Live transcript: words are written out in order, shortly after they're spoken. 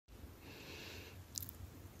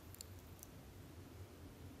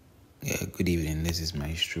Good evening, this is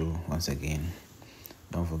Maestro once again.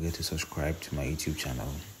 Don't forget to subscribe to my YouTube channel.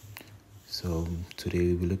 So today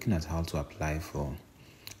we'll be looking at how to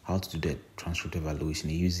do the transcript evaluation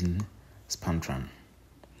using Spantran.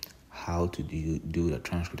 How to do the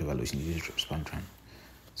transcript evaluation using Spantran.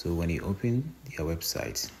 So when you open your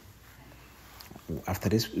website, after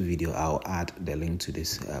this video I'll add the link to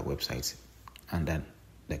this website under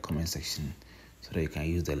the comment section so that you can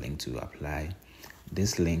use the link to apply.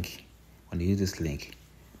 This link, when you use this link,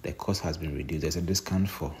 the cost has been reduced. There's a discount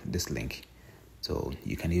for this link, so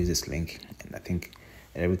you can use this link, and I think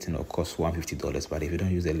everything will cost $150, but if you don't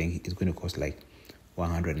use the link, it's going to cost like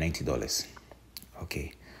 $190.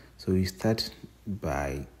 Okay, so you start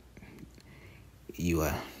by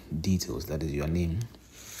your details, that is your name,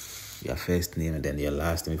 your first name, and then your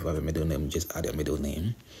last name. If you have a middle name, just add your middle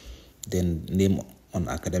name. Then name on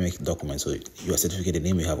academic documents, so your certificate, the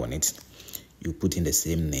name you have on it, you put in the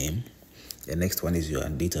same name. The next one is your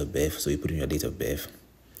date of birth, so you put in your date of birth,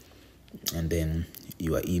 and then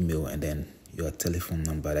your email, and then your telephone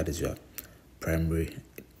number, that is your primary.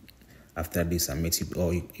 After this,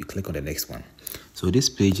 you click on the next one. So this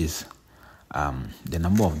page is the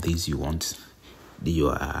number of days you want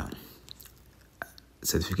your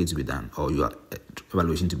certificate to be done, or your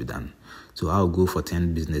evaluation to be done. So I'll go for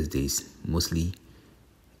 10 business days. Mostly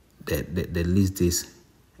the least days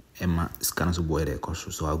Emma scans will boy the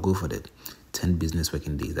cost. So I'll go for the 10 business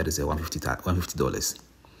working days. That is a $150.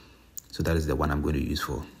 So that is the one I'm going to use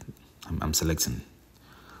for. I'm selecting.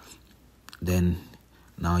 Then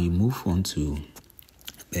now you move on to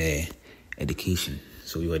the education.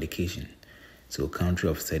 So your education. So country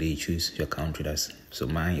of study, you choose your country. So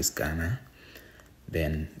mine is Ghana.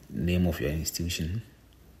 Then name of your institution.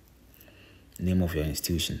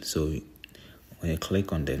 So when you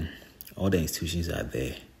click on them, all the institutions are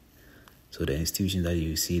there. So the institutions that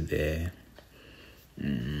you see there,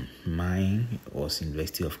 mine was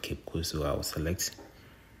University of Cape Coast, so I will select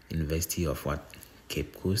University of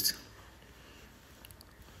Cape Coast.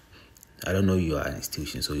 I don't know your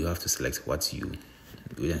institution, so you have to select the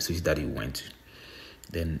institution that you went to.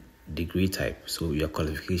 Then degree type, so your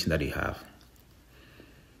qualification that you have.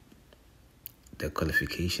 The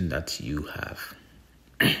qualification that you have,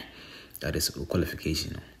 that is a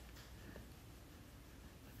qualification.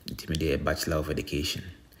 Intermediate Bachelor of Education.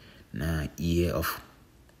 Now year of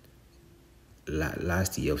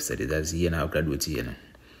last year of study, that's year now graduate year.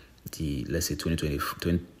 Let's say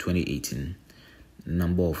 2018.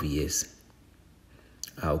 Number of years.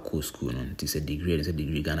 How cool school no? It's a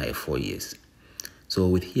degree Ghana 4 years. So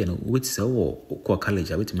with here no, with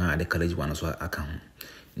college, I with my other college one also account.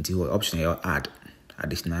 Until option you add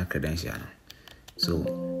additional credential. So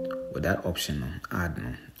with that option, add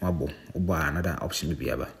another option maybe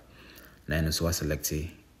ever. Then so I select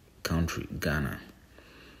a country, Ghana.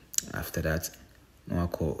 After that, I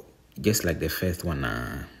call just like the first one,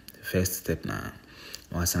 first step now.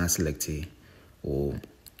 I select a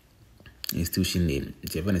institution name.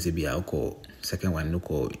 If you want to say I'll call second one, no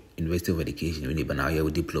call University of Education. We need now your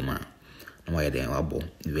diploma. Now I then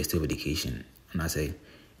University of Education, and I say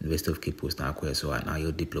University of Cape Coast now acquire, so now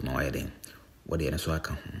your diploma. Why then? What the so I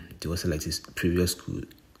can to select his previous school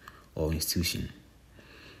or institution.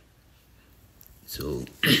 So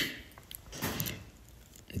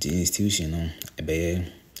the institution,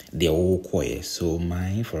 they all quiet. So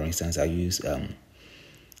mine, for instance, I use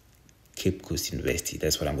Cape Coast University.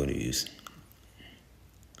 That's what I'm going to use.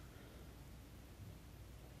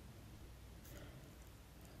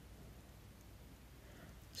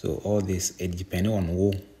 So all this, depending on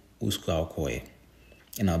who school I'll quiet.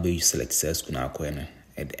 And I'll be select sales school now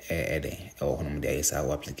there is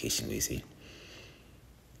our application we see.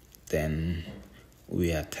 Then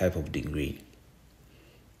we are type of degree.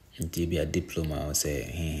 It be a diploma or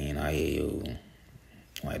say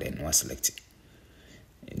why then was select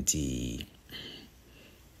the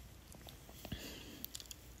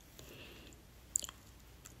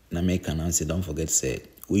now make an answer. Don't forget say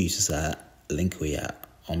we use a link where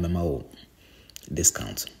on memo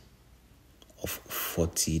discount of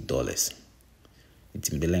 $40. It's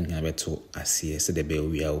the link number to see so the bill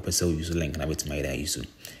we are open so use link number to my use.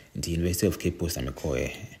 The University of Cape Coast, I call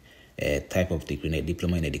a type of degree, a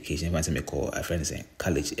diploma in education. Once I call a friend say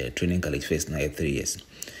college, training college first now 3 years.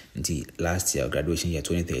 Until last year graduation year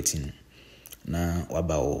 2013. Now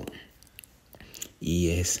about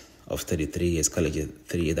years of 33 years college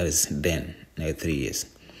 3 years. That is then now 3 years.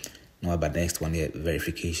 Now about next 1 year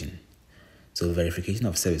verification. So verification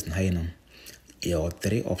of service now you know. There are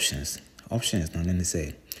 3 options. Options now then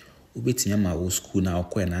say ubetimi ma wo school na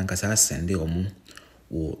akwa na nkasa send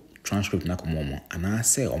o transcript na komo and I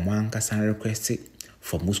say omo ankasa request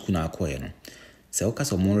from school na akọ no say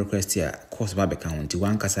okasa omo request a course ba beka ho nti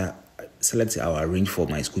wan kasa select our arrange for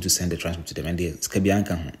my school to send the transcript to them and they ska bi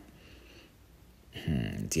anka ho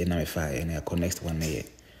na me fa na connect one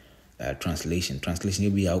na translation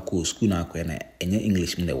be our school na akọ na enye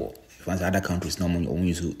English me wo fancy other countries no mo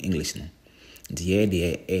use English no the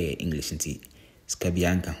English nti ska bi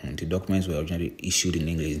anka ho the documents were originally issued in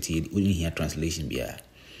English nti only here translation bia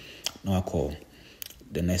now I call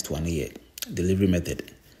the next one here delivery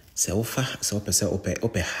method so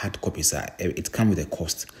hard copies it comes with a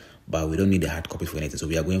cost but we don't need the hard copies for anything so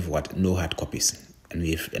we are going for what no hard copies and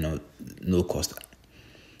we have no cost.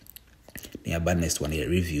 The next one here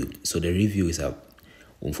review so the review is a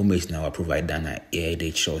information I provide dana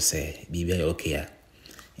they show say be okay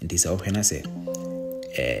and this open say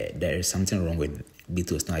there is something wrong with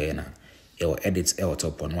Beatles now here or edits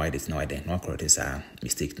top on why it's now there no correct is a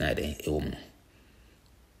mistake now there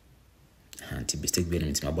and mistake being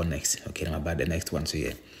into my next okay I'm about the next one so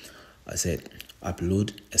here I said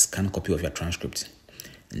upload a scanned copy of your transcript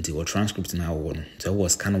and your transcript now one so I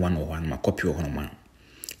was scan 101 my copy of one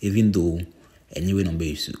even though anyway number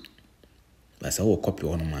issue but I will copy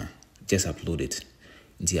one just upload it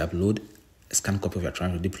and upload a scanned copy of your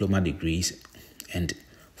transcript diploma degrees and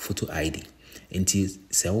photo ID until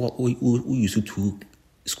say who use two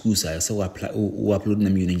schools I say apply who upload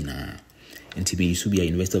them na until be used to be a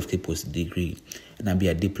University of Cape Coast degree and be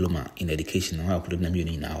a diploma in education I upload them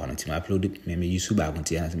na until I upload me use to back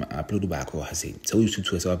until I upload back or say so you should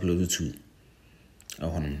so upload two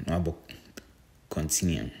no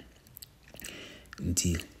continue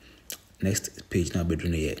until next page now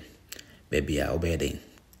bedroom here baby obey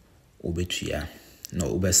obetua no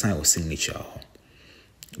obe sign or signature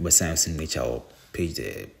or page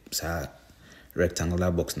the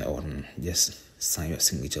rectangular box now on just sign your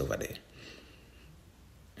signature over there.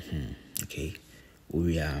 Okay,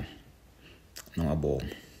 we are now about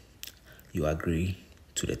you agree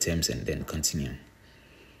to the terms and then continue.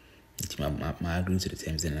 I agree to the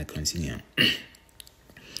terms and I continue.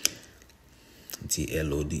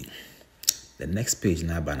 TLOD. The next page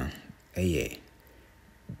now banner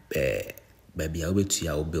baby I'll to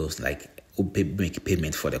your bills like make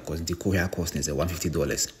payment for the course. The courier cost is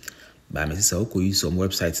 $150. But I say okay use some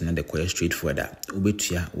websites and the courier straight further. Ube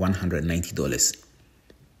to $190.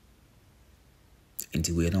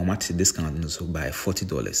 Until we now match the discount so by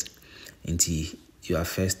 $40. Until your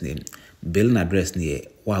first name, billing address near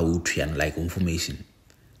wow and like information.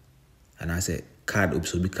 And I say card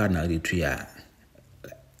so be card now the tree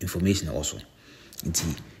information also.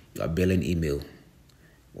 Until your billing email.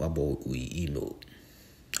 What about we email?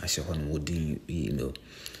 I shall on would email.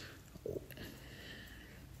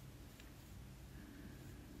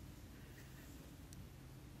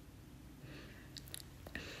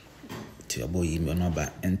 To your boy email number,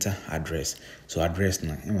 enter address. So address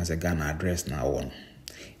now, it was a Ghana address now on.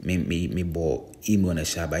 Me bo email na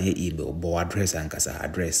shaba ye email bo address and kasa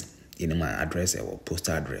address. In my address or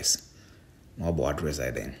postal address. No bo address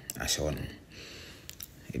I then I shall on.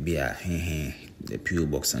 It be a the PO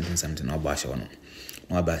box something no about shall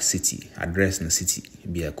no about city address in the city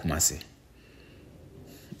be a Kumasi.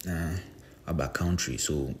 About country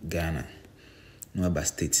so Ghana. No about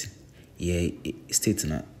state. Yeah state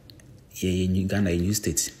na. Yeah, in Ghana, in new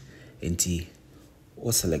state, and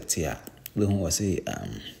or select here. We want say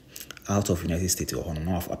out of United States or on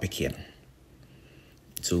north up here.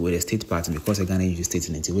 So with the state part, because the Ghana new state,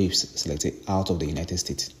 and we selected out of the United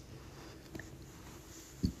States.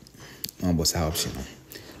 But option.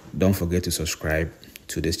 Don't forget to subscribe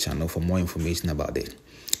to this channel for more information about the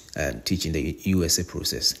teaching the USA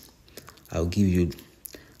process. I'll give you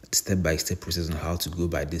step-by-step process on how to go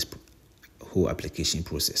by this whole application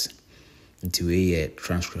process. Into a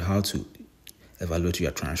transcript, how to evaluate your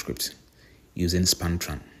transcript using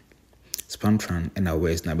Spantran. Spantran and our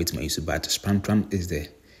words now bit my use, but Spantran is the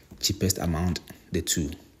cheapest amount the two.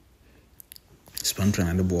 Spantran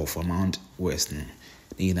and the ball for amount worse no.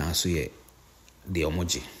 You know so yeah the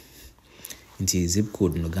emoji. Into zip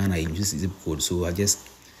code no Ghana I use zip code so I just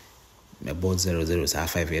my board 00 so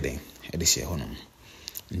 5 heading at share honum.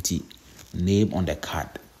 Into name on the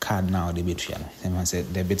card now the bit someone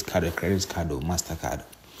said debit card or credit card or MasterCard.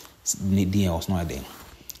 D was no then.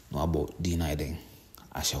 No about D9 then.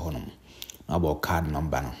 I shall honor. No about card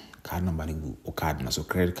number no. Card number no or card no. So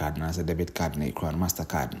credit card no. So debit card no. Crown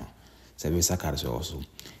MasterCard no. So Visa card so also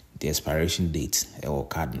the expiration date or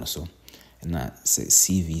card no so. And say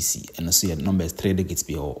CVC and so your number is 3 digits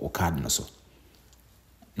be or card no so.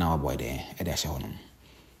 Now about there I shall honor.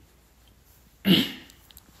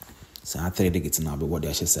 So 3 digits now be what they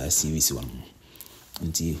actually say series one.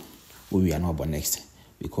 Until we are not about next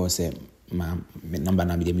because my number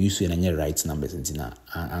now be used to any right numbers until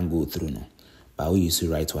I go through no. But we used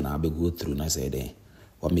to write one I'll be go through and I say there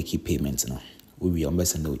what make you payments now. We will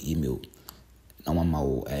send no email. No one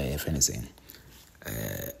my friend is saying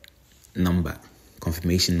number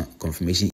confirmation